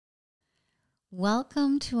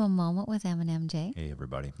Welcome to A Moment with M and MJ. Hey,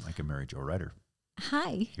 everybody. Mike and Mary Jo Ryder.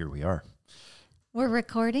 Hi. Here we are. We're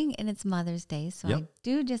recording and it's Mother's Day, so Yep. I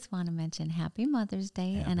do just want to mention Happy Mother's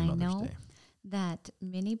Day. Happy and I Mother's know Day. that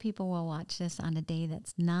many people will watch this on a day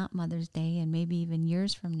that's not Mother's Day and maybe even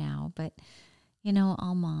years from now. But, you know,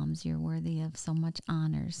 all moms, you're worthy of so much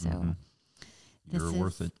honor. So You're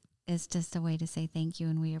worth it. it's just a way to say thank you,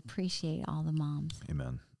 and we appreciate all the moms.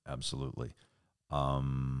 Amen. Absolutely.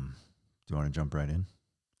 Do you want to jump right in?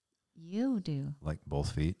 You do. Like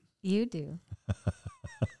both feet? You do.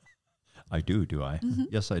 I do I? Mhm.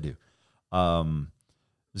 Yes, I do.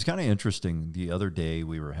 It's kind of interesting. The other day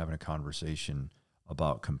we were having a conversation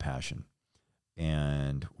about compassion.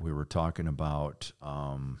 And we were talking about,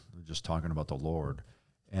 just talking about the Lord.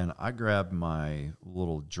 And I grabbed my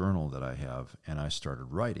little journal that I have and I started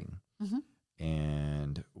writing. Mhm.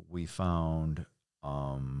 And we found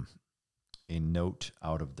a note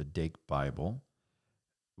out of the Dake Bible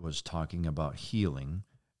was talking about healing.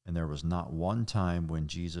 And there was not one time when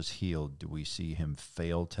Jesus healed do we see him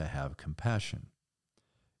fail to have compassion.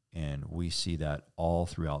 And we see that all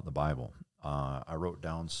throughout the Bible. I wrote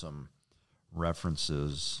down some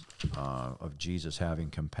references of Jesus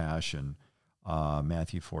having compassion.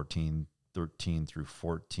 Matthew 14:13 through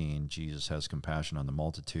 14, Jesus has compassion on the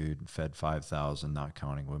multitude, fed 5,000, not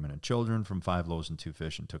counting women and children, from 5 loaves and 2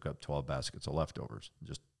 fish, and took up 12 baskets of leftovers.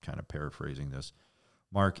 Just kind of paraphrasing this.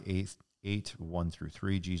 Mark 8:1 through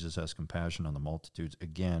 3, Jesus has compassion on the multitudes,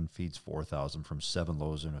 again feeds 4,000 from 7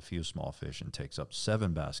 loaves and a few small fish, and takes up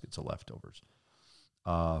 7 baskets of leftovers.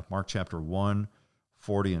 Mark chapter 1,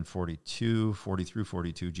 40 and 42, 40 through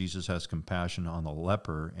 42, Jesus has compassion on the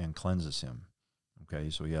leper and cleanses him. Okay,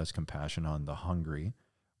 so he has compassion on the hungry,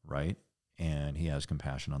 right? And he has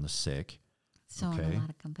compassion on the sick. So Okay. a lot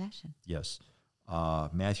of compassion. Yes.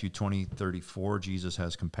 Matthew 20:34, Jesus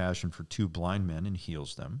has compassion for 2 blind men and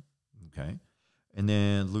heals them. Okay. And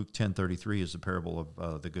then Luke 10:33 is the parable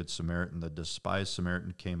of the Good Samaritan. The despised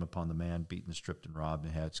Samaritan came upon the man, beaten, stripped, and robbed,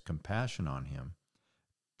 and had compassion on him,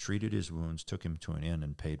 treated his wounds, took him to an inn,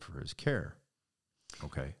 and paid for his care.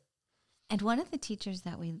 Okay. And one of the teachers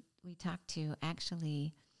that we talked to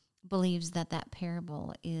actually believes that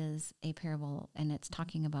parable is a parable, and it's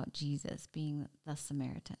talking about Jesus being the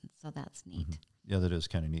Samaritan. So that's neat. Mm-hmm. Yeah, that is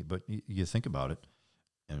kind of neat. But you think about it,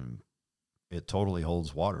 and it totally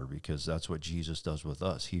holds water, because that's what Jesus does with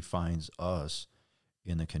us. He finds us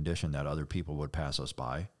in the condition that other people would pass us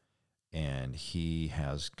by, and he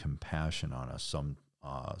has compassion on us. Some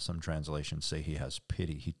translations say he has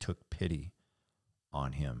pity. He took pity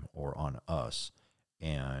on him or on us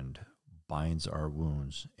and binds our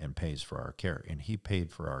wounds and pays for our care. And he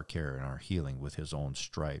paid for our care and our healing with his own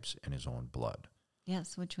stripes and his own blood.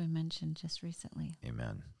 Yes, which we mentioned just recently.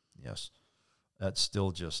 Amen. Yes. That's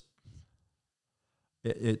still just,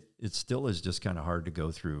 it still is just kind of hard to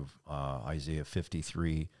go through Isaiah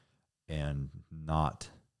 53 and not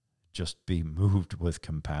just be moved with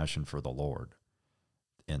compassion for the Lord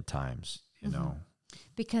in times, you know.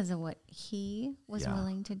 Because of what he was Yeah.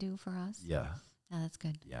 willing to do for us. Yeah. Oh, that's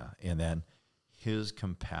good. Yeah. And then his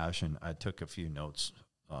compassion, I took a few notes,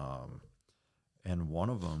 and one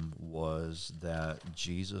of them was that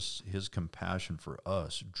Jesus, his compassion for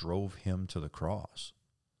us drove him to the cross.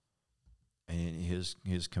 And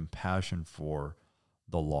his compassion for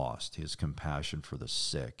the lost, his compassion for the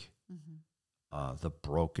sick, the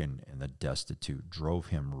broken and the destitute drove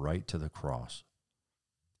him right to the cross.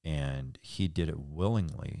 And he did it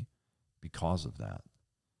willingly because of that.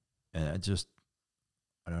 And it just,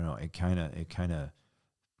 I don't know, it kind of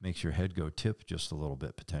makes your head go tip just a little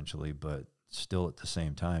bit potentially, but still at the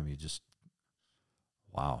same time, you just,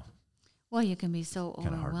 wow. Well, you can be so Kind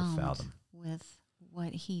of hard to overwhelmed fathom. with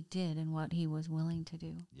what he did and what he was willing to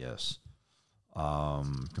do. Yes.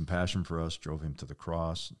 Compassion for us drove him to the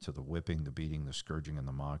cross, to the whipping, the beating, the scourging, and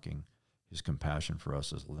the mocking. His compassion for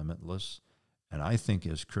us is limitless. And I think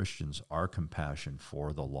as Christians, our compassion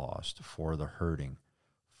for the lost, for the hurting,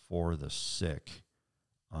 for the sick,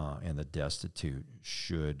 and the destitute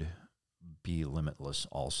should be limitless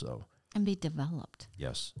also. And be developed.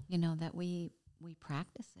 Yes. You know, that we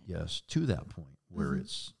practice it. Yes, to that point where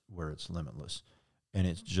it's limitless. And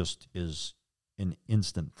it just is an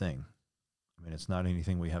instant thing. I mean, it's not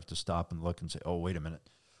anything we have to stop and look and say, oh, wait a minute.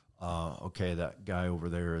 Okay, that guy over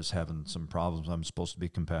there is having some problems. I'm supposed to be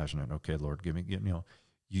compassionate. Okay, Lord, give me, you know,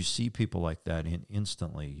 you see people like that, and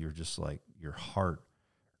instantly you're just like, your heart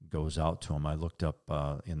goes out to them. I looked up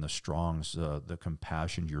in the Strong's, the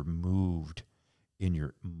compassion, you're moved in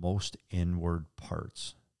your most inward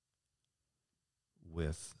parts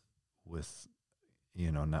with,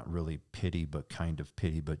 you know, not really pity, but kind of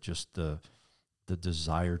pity, but just the the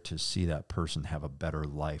desire to see that person have a better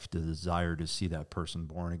life, the desire to see that person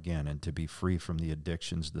born again and to be free from the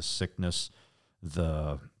addictions, the sickness,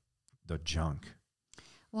 the junk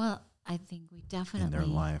Well, I think we in their definitely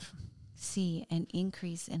life. see an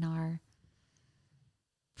increase in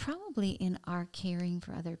probably in our caring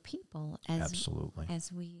for other people Absolutely.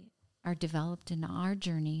 as we are developed in our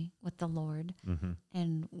journey with the Lord Mm-hmm.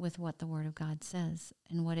 and with what the Word of God says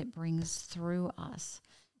and what it brings through us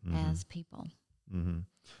Mm-hmm. as people. Mm-hmm.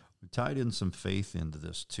 We tied in some faith into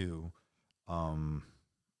this too.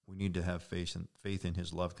 We need to have faith in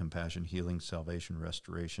His love, compassion, healing, salvation,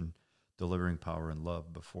 restoration, delivering power, and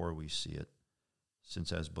love before we see it.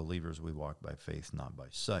 Since as believers we walk by faith, not by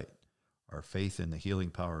sight. Our faith in the healing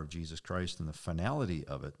power of Jesus Christ and the finality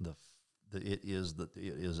of it, it is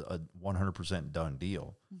a 100% done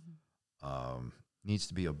deal. Mm-hmm. Needs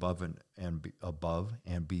to be above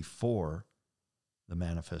and before the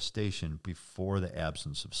manifestation, before the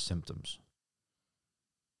absence of symptoms.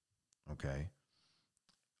 Okay.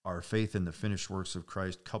 Our faith in the finished works of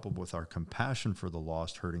Christ, coupled with our compassion for the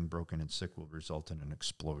lost, hurting, broken, and sick, will result in an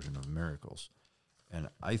explosion of miracles. And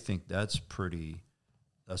I think that's pretty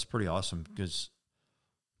awesome, because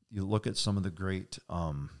you look at some of the great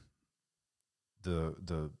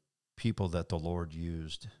the people that the Lord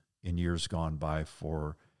used in years gone by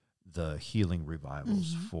for the healing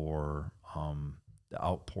revivals, Mm-hmm. for the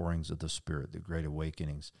outpourings of the Spirit, the great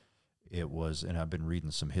awakenings. It was, and I've been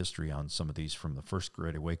reading some history on some of these from the first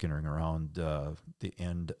Great Awakening around the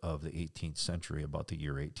end of the 18th century, about the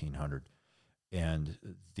year 1800. And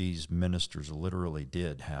these ministers literally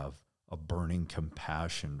did have a burning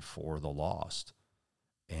compassion for the lost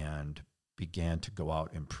and began to go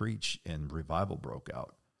out and preach, and revival broke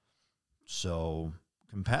out. So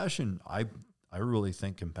compassion, I really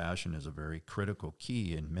think compassion is a very critical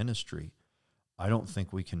key in ministry. I don't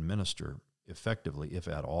think we can minister effectively, if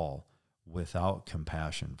at all, without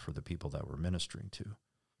compassion for the people that we're ministering to.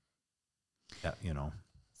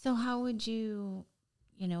 So how would you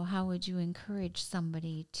encourage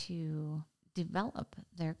somebody to develop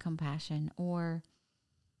their compassion or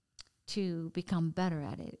to become better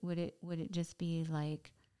at it? Would it just be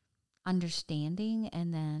like understanding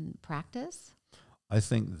and then practice? I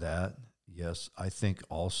think that, yes. I think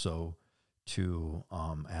also to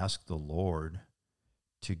ask the Lord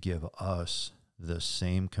to give us the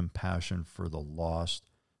same compassion for the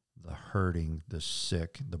lost, the hurting, the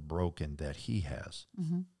sick, the broken that He has,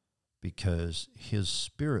 Mm-hmm. because His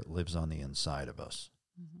Spirit lives on the inside of us.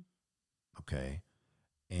 Mm-hmm. Okay?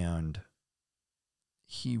 And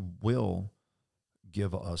He will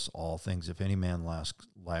give us all things. If any man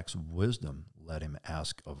lacks wisdom, let him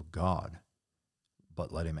ask of God,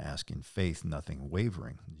 but let him ask in faith, nothing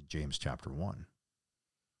wavering. James chapter 1.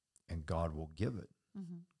 And God will give it.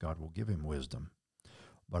 Mm-hmm. God will give him wisdom.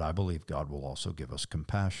 But I believe God will also give us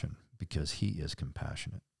compassion, because He is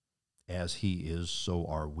compassionate. As He is, so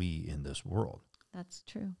are we in this world. That's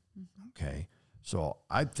true. Mm-hmm. Okay? So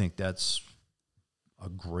I think that's a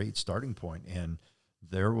great starting point. And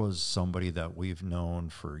there was somebody that we've known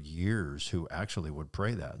for years who actually would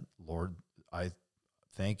pray that, Lord, I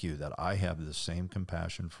thank you that I have the same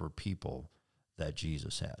compassion for people that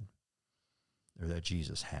Jesus had, or that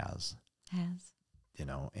Jesus has,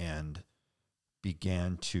 and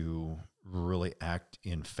began to really act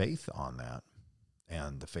in faith on that.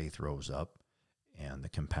 And the faith rose up, and the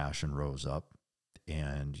compassion rose up,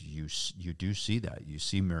 and you do see that. You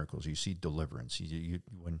see miracles. You see deliverance.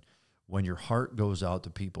 When your heart goes out to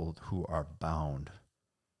people who are bound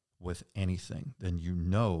with anything, then you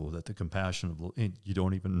know that the compassion of you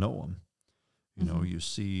don't even know them. Mm-hmm. You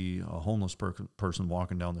see a homeless person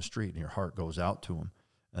walking down the street, and your heart goes out to them.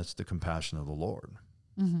 That's the compassion of the Lord.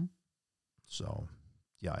 Mm-hmm. So,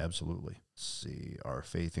 yeah, absolutely. See, our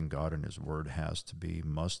faith in God and His Word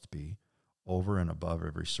must be over and above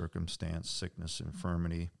every circumstance, sickness,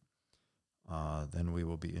 infirmity. Then we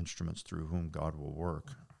will be instruments through whom God will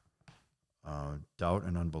work. Doubt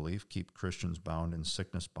and unbelief keep Christians bound in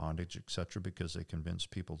sickness, bondage, etc., because they convince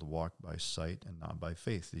people to walk by sight and not by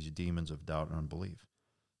faith. These demons of doubt and unbelief,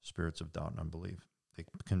 spirits of doubt and unbelief, they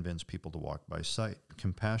convince people to walk by sight.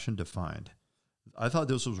 Compassion defined. I thought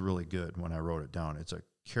this was really good when I wrote it down. It's a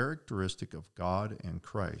characteristic of God and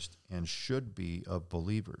Christ, and should be of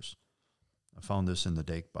believers. I found this in the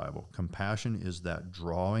Dake Bible. Compassion is that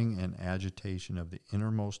drawing and agitation of the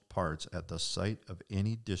innermost parts at the sight of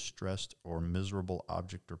any distressed or miserable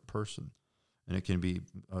object or person. And it can be,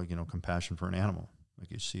 compassion for an animal.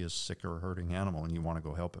 Like you see a sick or hurting animal and you want to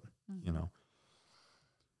go help it, Mm-hmm.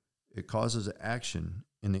 It causes action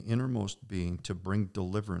in the innermost being to bring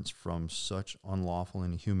deliverance from such unlawful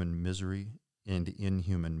and human misery and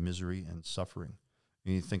inhuman misery and suffering.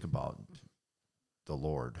 And you think about the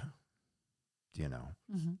Lord,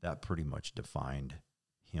 that pretty much defined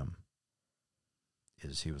him.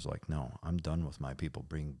 Is he was like, no, I'm done with my people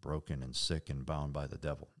being broken and sick and bound by the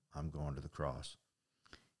devil. I'm going to the cross.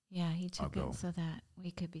 Yeah, he took it so that we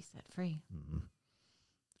could be set free. Mm-hmm.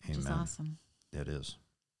 Which is awesome. It is.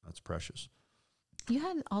 That's precious. You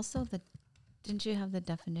had also didn't you have the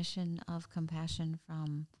definition of compassion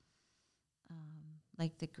from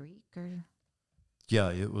like the Greek or?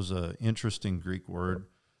 Yeah, it was an interesting Greek word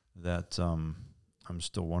that I'm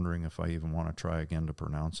still wondering if I even want to try again to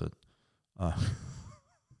pronounce it.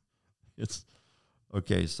 It's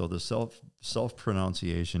okay. So the self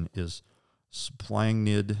pronunciation is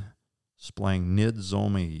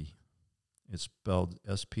splangnidzomai. It's spelled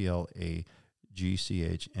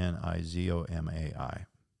SPLAGCHNIZOMAI.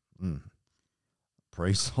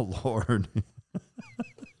 Praise the Lord.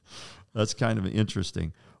 That's kind of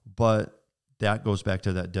interesting, but that goes back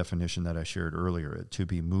to that definition that I shared earlier: to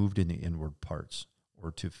be moved in the inward parts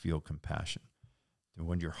or to feel compassion. And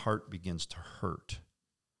when your heart begins to hurt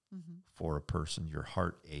for a person, your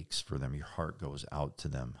heart aches for them, your heart goes out to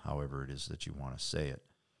them, however it is that you want to say it.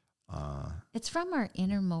 It's from our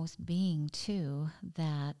innermost being, too,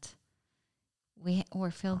 that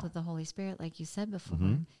we're filled with the Holy Spirit, like you said before.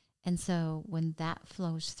 Mm-hmm. And so when that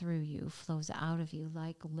flows through you, flows out of you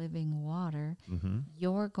like living water,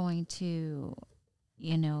 you're going to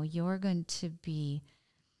be,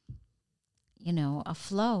 a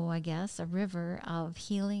flow, I guess, a river of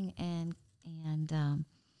healing and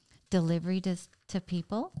delivery to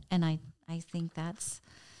people. And I think that's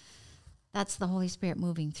the Holy Spirit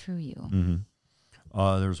moving through you. Mm-hmm.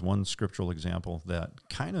 There's one scriptural example that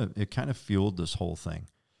kind of fueled this whole thing.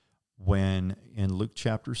 When in Luke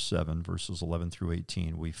chapter 7, verses 11 through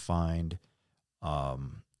 18, we find a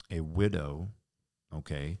widow, I'm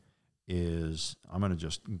going to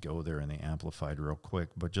just go there in the Amplified real quick,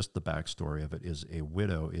 but just the backstory of it is a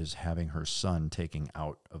widow is having her son taken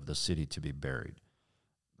out of the city to be buried.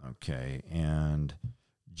 Okay, and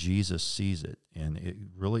Jesus sees it, and it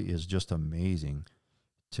really is just amazing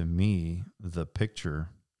to me, the picture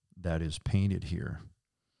that is painted here.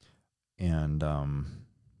 And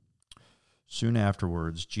soon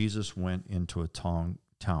afterwards, Jesus went into a town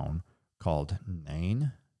called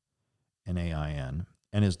Nain, Nain,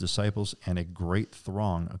 and his disciples and a great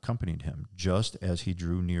throng accompanied him. Just as he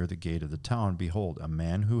drew near the gate of the town, behold, a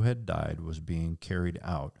man who had died was being carried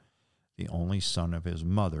out, the only son of his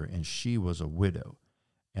mother, and she was a widow,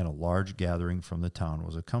 and a large gathering from the town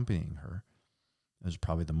was accompanying her. It was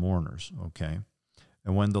probably the mourners, okay?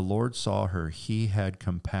 And when the Lord saw her, he had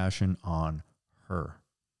compassion on her.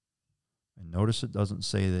 And notice it doesn't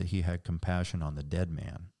say that he had compassion on the dead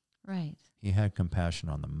man. Right. He had compassion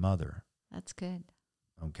on the mother. That's good.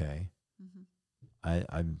 Okay.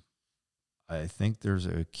 I think there's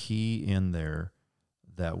a key in there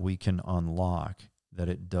that we can unlock, that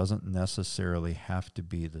it doesn't necessarily have to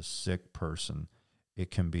be the sick person.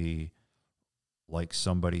 It can be like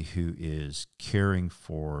somebody who is caring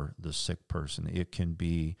for the sick person. It can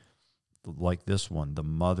be like this one, the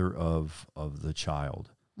mother of the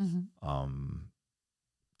child.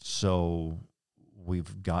 So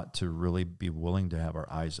we've got to really be willing to have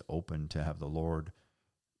our eyes open to have the Lord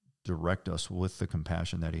direct us with the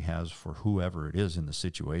compassion that he has for whoever it is in the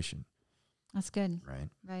situation. That's good.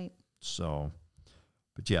 Right. So,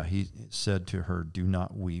 but yeah, he said to her, "Do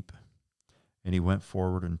not weep." And he went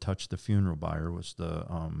forward and touched the funeral bier, was the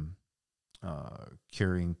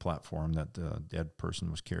carrying platform that the dead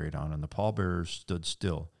person was carried on. And the pallbearers stood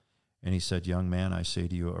still. And he said, "Young man, I say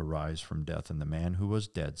to you, arise from death." And the man who was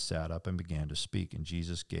dead sat up and began to speak. And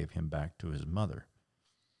Jesus gave him back to his mother.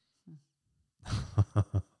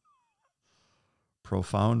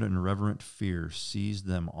 Profound and reverent fear seized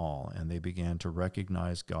them all, and they began to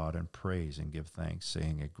recognize God and praise and give thanks,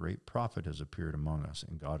 saying, "A great prophet has appeared among us,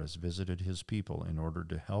 and God has visited his people in order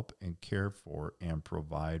to help and care for and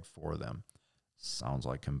provide for them." Sounds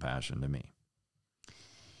like compassion to me.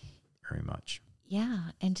 Very much.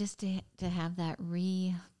 Yeah, and just to have that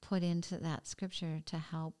put into that scripture to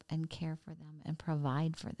help and care for them and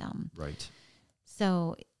provide for them. Right.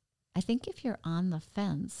 So I think if you're on the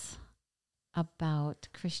fence about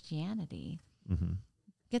Christianity,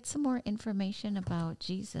 get some more information about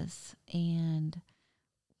Jesus and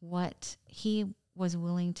what he was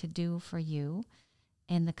willing to do for you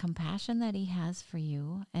and the compassion that he has for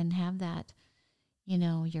you, and have that,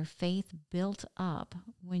 your faith built up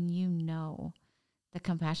when you know the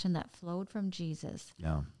compassion that flowed from Jesus.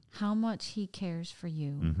 Yeah. How much he cares for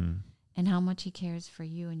you and how much he cares for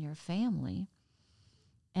you and your family.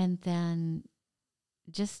 And then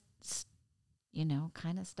just,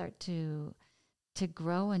 kind of start to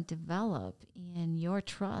grow and develop in your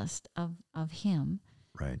trust of him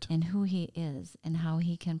Right. and who he is and how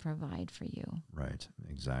he can provide for you. Right.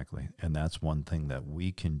 Exactly. And that's one thing that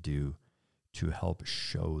we can do to help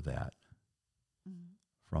show that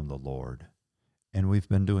from the Lord. And we've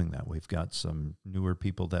been doing that. We've got some newer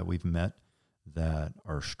people that we've met that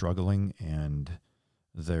are struggling, and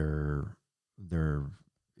they're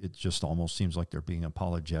it just almost seems like they're being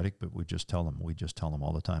apologetic, but we just tell them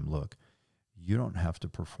all the time, look, you don't have to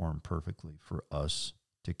perform perfectly for us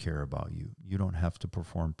to care about you. You don't have to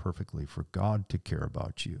perform perfectly for God to care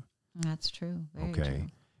about you. That's true. Very Okay. true.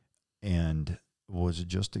 And was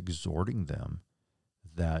just exhorting them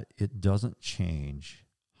that it doesn't change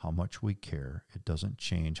how much we care. It doesn't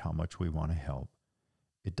change how much we want to help.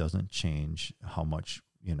 It doesn't change how much,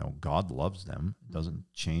 God loves them. It doesn't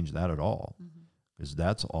change that at all, because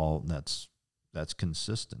that's all that's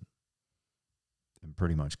consistent and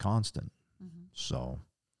pretty much constant. So,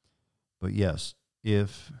 but yes,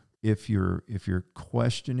 if you're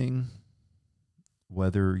questioning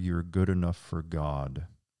whether you're good enough for God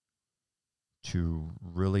to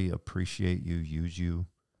really appreciate you, use you,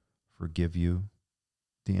 forgive you,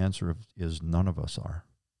 the answer is none of us are.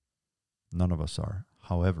 None of us are.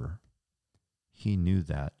 However, he knew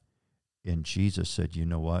that, and Jesus said, you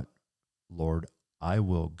know what, Lord, I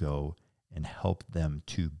will go and help them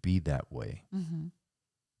to be that way.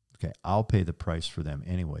 Okay, I'll pay the price for them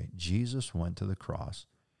anyway. Jesus went to the cross.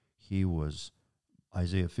 He was,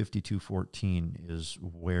 Isaiah 52:14 is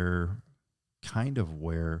where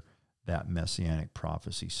that messianic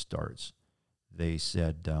prophecy starts. They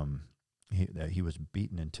said that he was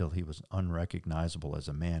beaten until he was unrecognizable as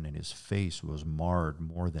a man, and his face was marred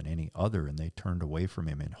more than any other, and they turned away from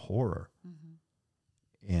him in horror.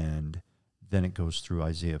 And then it goes through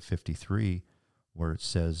Isaiah 53, where it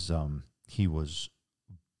says he was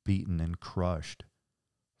beaten and crushed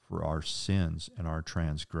for our sins and our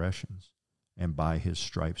transgressions, and by his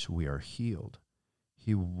stripes we are healed.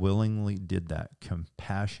 He willingly did that.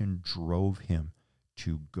 Compassion drove him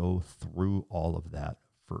to go through all of that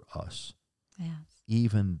for us. Yes.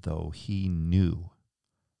 Even though he knew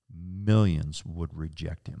millions would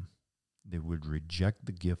reject him. They would reject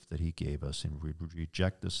the gift that he gave us and would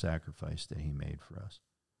reject the sacrifice that he made for us.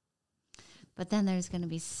 But then there's going to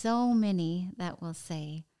be so many that will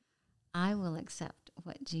say, I will accept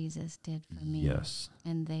what Jesus did for me. Yes.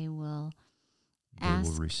 And they will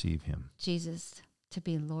will receive him. Jesus to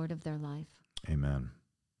be Lord of their life. Amen.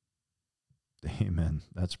 Amen.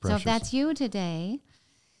 That's precious. So if that's you today,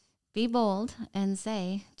 be bold and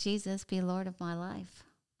say, Jesus, be Lord of my life.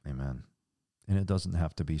 Amen. And it doesn't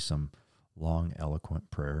have to be some long,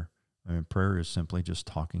 eloquent prayer. I mean, prayer is simply just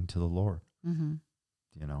talking to the Lord.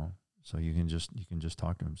 So you can just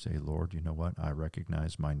talk to him, say, Lord, you know what? I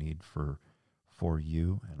recognize my need for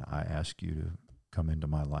you, and I ask you to come into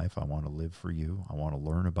my life. I want to live for you. I want to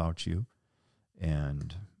learn about you,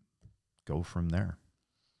 and go from there.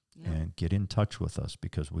 Yeah. And get in touch with us,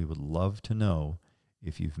 because we would love to know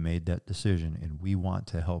if you've made that decision, and we want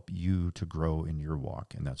to help you to grow in your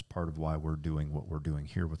walk. And that's part of why we're doing what we're doing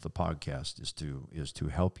here with the podcast, is to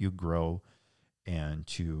help you grow and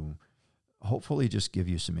to hopefully just give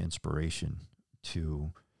you some inspiration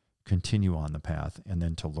to continue on the path, and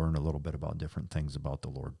then to learn a little bit about different things about the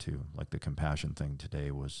Lord too. Like the compassion thing today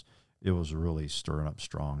was really stirring up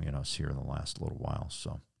strong in us here in the last little while.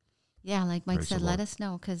 So yeah, like Mike said, let us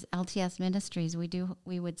know, because LTS Ministries,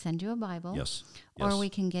 we would send you a Bible. Yes. Or we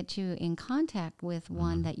can get you in contact with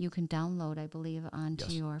one that you can download, I believe,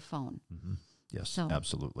 onto your phone. Yes,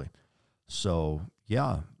 absolutely. So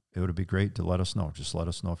yeah, it would be great to let us know. Just let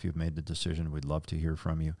us know if you've made the decision. We'd love to hear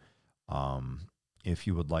from you. If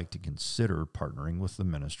you would like to consider partnering with the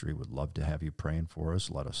ministry, we'd love to have you praying for us.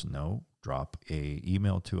 Let us know. Drop an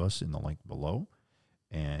email to us in the link below.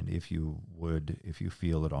 And if you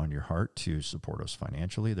feel it on your heart to support us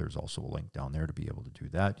financially, there's also a link down there to be able to do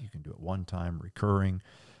that. You can do it one time, recurring,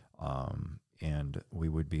 and we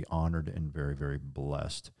would be honored and very, very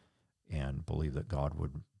blessed, and believe that God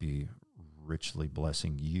would be richly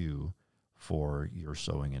blessing you for your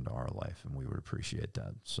sowing into our life, and we would appreciate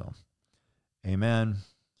that. So, amen.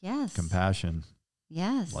 Yes. Compassion.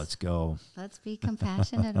 Yes. Let's go. Let's be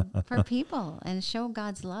compassionate for people and show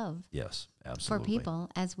God's love. Yes, absolutely. For people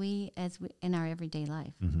as we in our everyday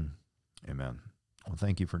life. Amen. Well,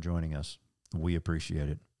 thank you for joining us. We appreciate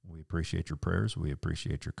it. We appreciate your prayers. We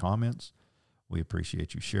appreciate your comments. We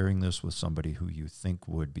appreciate you sharing this with somebody who you think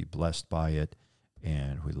would be blessed by it.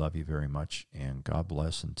 And we love you very much. And God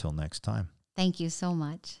bless until next time. Thank you so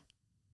much.